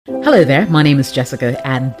Hello there, my name is Jessica,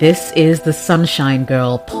 and this is the Sunshine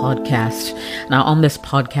Girl podcast. Now, on this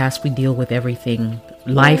podcast, we deal with everything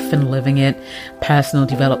life and living it, personal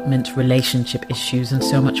development, relationship issues, and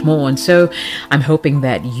so much more. And so I'm hoping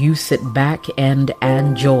that you sit back and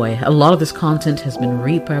enjoy. A lot of this content has been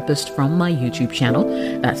repurposed from my YouTube channel.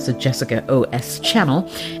 That's the Jessica OS channel.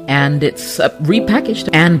 And it's repackaged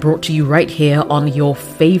and brought to you right here on your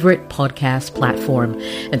favorite podcast platform.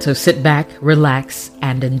 And so sit back, relax,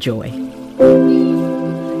 and enjoy.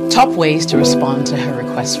 Top ways to respond to her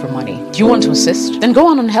requests for money. Do you want to assist? Then go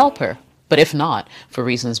on and help her. But if not, for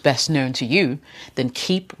reasons best known to you, then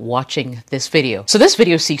keep watching this video. So this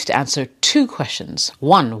video seeks to answer two questions.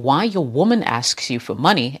 One, why your woman asks you for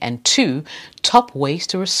money, and two, top ways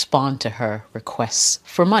to respond to her requests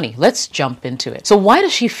for money. Let's jump into it. So why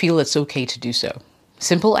does she feel it's okay to do so?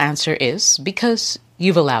 Simple answer is because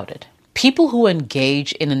you've allowed it. People who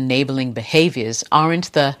engage in enabling behaviors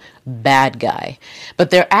aren't the bad guy, but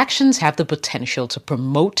their actions have the potential to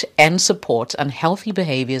promote and support unhealthy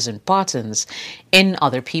behaviors and patterns in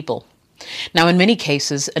other people. Now, in many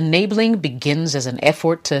cases, enabling begins as an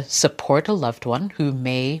effort to support a loved one who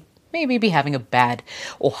may be having a bad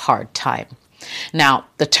or hard time. Now,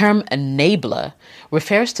 the term enabler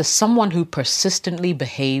refers to someone who persistently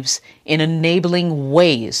behaves in enabling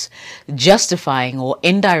ways, justifying or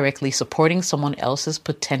indirectly supporting someone else's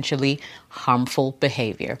potentially harmful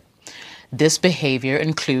behavior. This behavior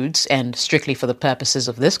includes, and strictly for the purposes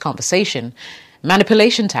of this conversation,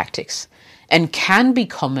 manipulation tactics, and can be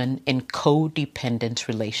common in codependent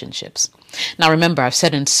relationships. Now remember, I've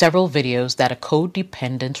said in several videos that a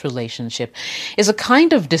codependent relationship is a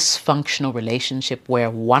kind of dysfunctional relationship where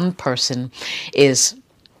one person is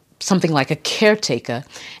something like a caretaker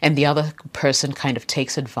and the other person kind of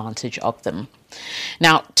takes advantage of them.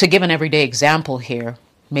 Now, to give an everyday example here,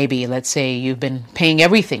 maybe let's say you've been paying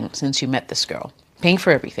everything since you met this girl, paying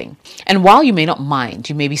for everything. And while you may not mind,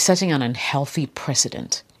 you may be setting an unhealthy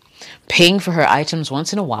precedent. Paying for her items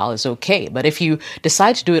once in a while is okay, but if you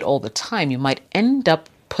decide to do it all the time, you might end up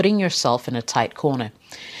putting yourself in a tight corner.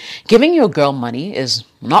 Giving your girl money is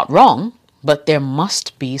not wrong, but there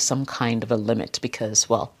must be some kind of a limit because,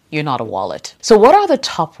 well, you're not a wallet. So what are the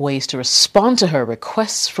top ways to respond to her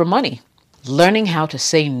requests for money? Learning how to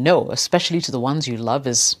say no, especially to the ones you love,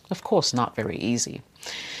 is, of course, not very easy.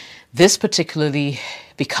 This particularly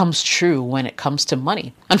becomes true when it comes to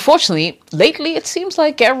money. Unfortunately, lately it seems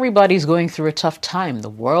like everybody's going through a tough time. The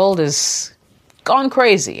world is gone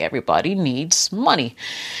crazy. Everybody needs money.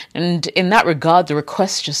 And in that regard, the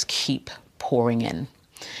requests just keep pouring in.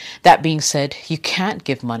 That being said, you can't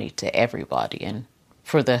give money to everybody. And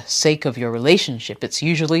for the sake of your relationship, it's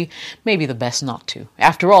usually maybe the best not to.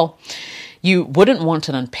 After all, you wouldn't want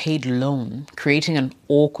an unpaid loan creating an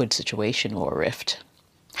awkward situation or a rift.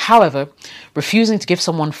 However, refusing to give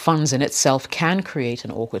someone funds in itself can create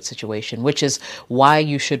an awkward situation, which is why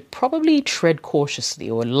you should probably tread cautiously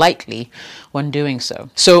or lightly when doing so.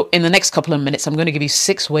 So in the next couple of minutes, I'm going to give you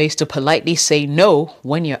 6 ways to politely say no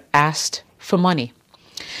when you're asked for money.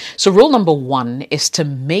 So rule number 1 is to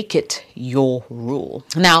make it your rule.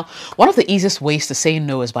 Now, one of the easiest ways to say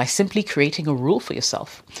no is by simply creating a rule for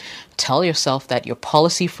yourself. Tell yourself that your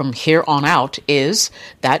policy from here on out is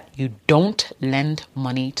that you don't lend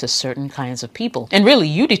money to certain kinds of people. And really,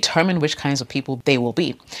 you determine which kinds of people they will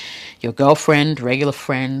be. Your girlfriend, regular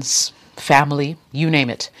friends, family, you name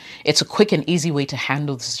it. It's a quick and easy way to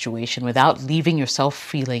handle the situation without leaving yourself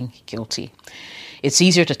feeling guilty. It's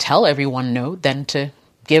easier to tell everyone no than to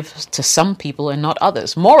give to some people and not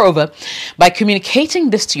others. Moreover, by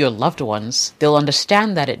communicating this to your loved ones, they'll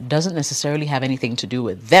understand that it doesn't necessarily have anything to do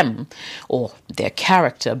with them or their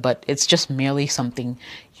character, but it's just merely something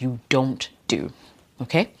you don't do.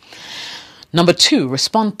 Okay? Number 2,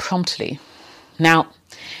 respond promptly. Now,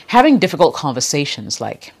 having difficult conversations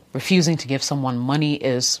like refusing to give someone money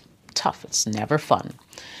is tough. It's never fun.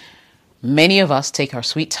 Many of us take our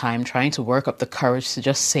sweet time trying to work up the courage to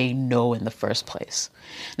just say no in the first place.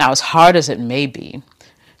 Now, as hard as it may be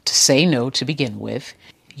to say no to begin with,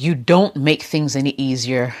 you don't make things any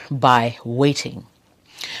easier by waiting.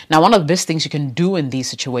 Now, one of the best things you can do in these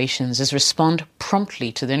situations is respond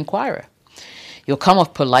promptly to the inquirer. You'll come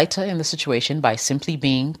off politer in the situation by simply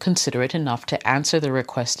being considerate enough to answer the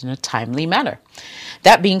request in a timely manner.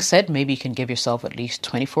 That being said, maybe you can give yourself at least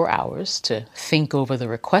 24 hours to think over the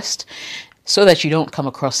request so that you don't come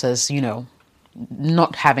across as,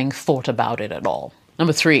 not having thought about it at all.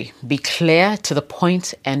 Number 3, be clear to the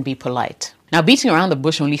point and be polite. Now, beating around the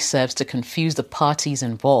bush only serves to confuse the parties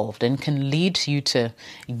involved and can lead you to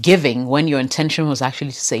giving when your intention was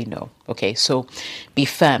actually to say no. Okay, so be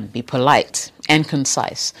firm, be polite, and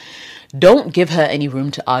concise. Don't give her any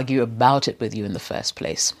room to argue about it with you in the first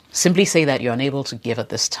place. Simply say that you're unable to give at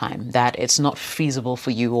this time, that it's not feasible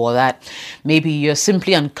for you, or that maybe you're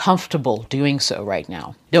simply uncomfortable doing so right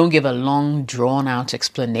now. Don't give a long, drawn-out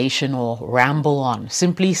explanation or ramble on.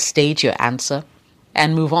 Simply state your answer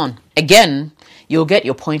and move on. Again, you'll get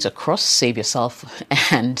your point across, save yourself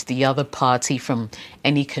and the other party from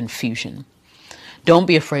any confusion. Don't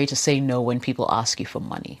be afraid to say no when people ask you for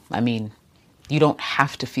money. I mean, you don't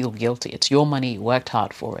have to feel guilty. It's your money, you worked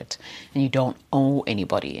hard for it, and you don't owe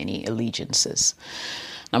anybody any allegiances.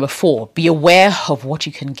 Number 4, be aware of what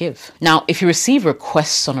you can give. Now, if you receive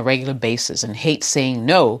requests on a regular basis and hate saying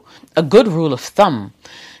no, a good rule of thumb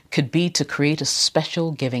could be to create a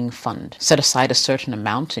special giving fund. Set aside a certain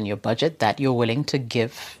amount in your budget that you're willing to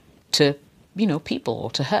give to people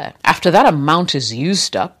or to her. After that amount is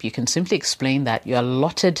used up, you can simply explain that your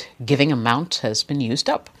allotted giving amount has been used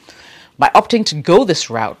up. By opting to go this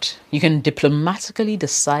route, you can diplomatically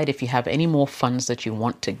decide if you have any more funds that you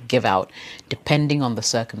want to give out, depending on the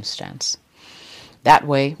circumstance. That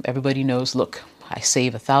way, everybody knows, look, I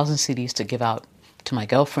save 1,000 cedis to give out to my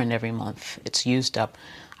girlfriend every month. It's used up.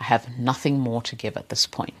 I have nothing more to give at this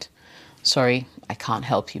point. Sorry, I can't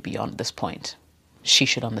help you beyond this point. She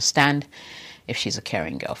should understand if she's a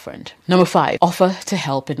caring girlfriend. Number 5, offer to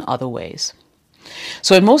help in other ways.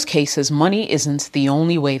 So in most cases, money isn't the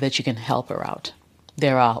only way that you can help her out.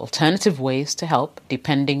 There are alternative ways to help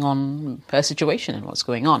depending on her situation and what's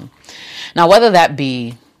going on. Now, whether that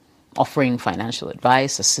be offering financial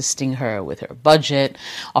advice, assisting her with her budget,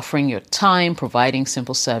 offering your time, providing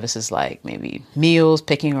simple services like maybe meals,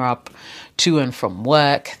 picking her up to and from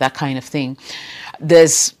work, that kind of thing.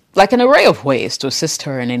 There's like an array of ways to assist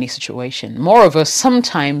her in any situation. Moreover,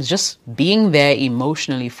 sometimes just being there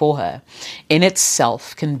emotionally for her in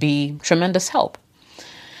itself can be tremendous help.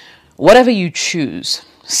 Whatever you choose,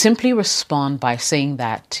 simply respond by saying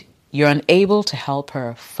that you're unable to help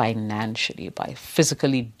her financially by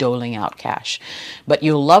physically doling out cash, but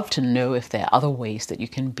you'll love to know if there are other ways that you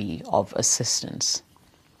can be of assistance,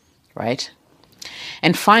 right?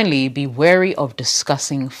 And finally, be wary of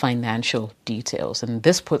discussing financial details. And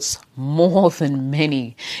this puts more than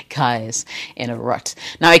many guys in a rut.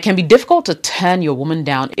 Now, it can be difficult to turn your woman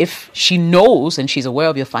down if she knows and she's aware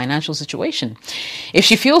of your financial situation. If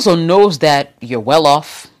she feels or knows that you're well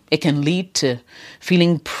off, it can lead to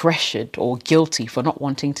feeling pressured or guilty for not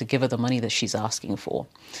wanting to give her the money that she's asking for.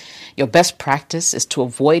 Your best practice is to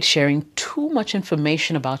avoid sharing too much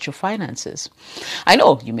information about your finances. I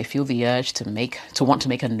know you may feel the urge to want to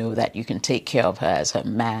make her know that you can take care of her as her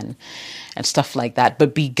man and stuff like that,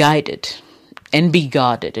 but be guided and be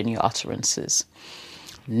guarded in your utterances.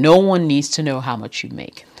 No one needs to know how much you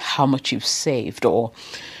make, how much you've saved, or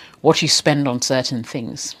what you spend on certain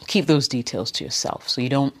things. Keep those details to yourself so you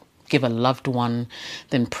don't give a loved one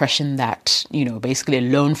the impression that, basically a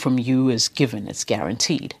loan from you is given, it's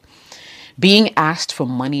guaranteed. Being asked for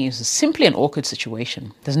money is simply an awkward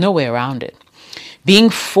situation. There's no way around it. Being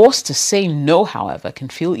forced to say no, however, can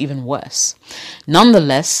feel even worse.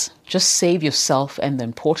 Nonetheless, just save yourself and the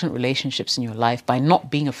important relationships in your life by not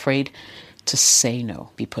being afraid to say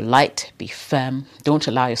no. Be polite, be firm. Don't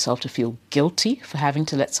allow yourself to feel guilty for having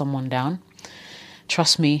to let someone down.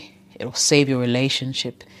 Trust me, it'll save your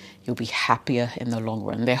relationship. You'll be happier in the long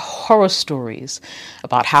run. There are horror stories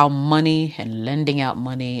about how money and lending out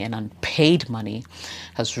money and unpaid money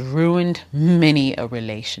has ruined many a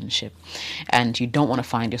relationship. And you don't want to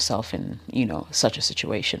find yourself in, such a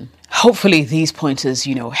situation. Hopefully these pointers,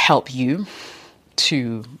 help you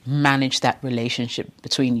to manage that relationship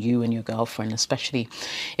between you and your girlfriend, especially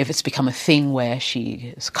if it's become a thing where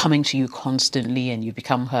she is coming to you constantly and you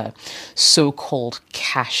become her so-called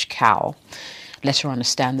cash cow. Let her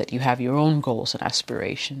understand that you have your own goals and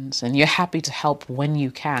aspirations and you're happy to help when you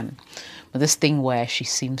can. But this thing where she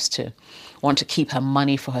seems to want to keep her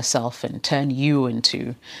money for herself and turn you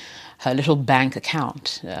into her little bank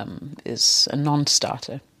account is a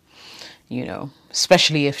non-starter.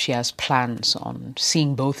 Especially if she has plans on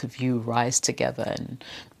seeing both of you rise together and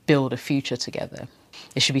build a future together.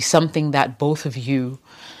 It should be something that both of you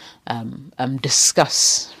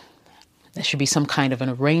discuss. There should be some kind of an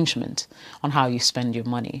arrangement on how you spend your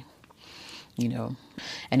money, and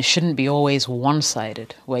it shouldn't be always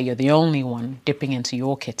one-sided where you're the only one dipping into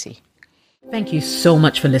your kitty. Thank you so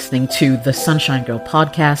much for listening to the Sunshine Girl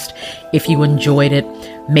podcast. If you enjoyed it,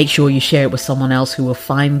 make sure you share it with someone else who will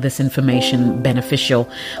find this information beneficial.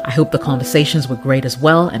 I hope the conversations were great as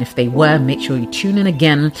well. And if they were, make sure you tune in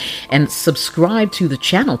again and subscribe to the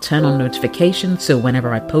channel. Turn on notifications so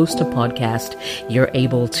whenever I post a podcast, you're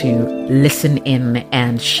able to listen in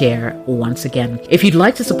and share once again. If you'd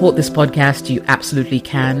like to support this podcast, you absolutely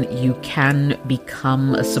can. You can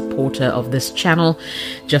become a supporter of this channel.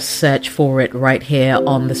 Just search for it right here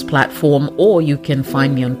on this platform, or you can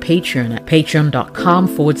find me on Patreon at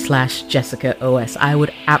patreon.com/Jessica OS. I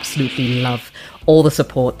would absolutely love all the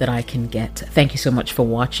support that I can get. Thank you so much for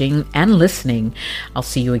watching and listening. I'll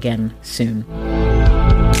see you again soon.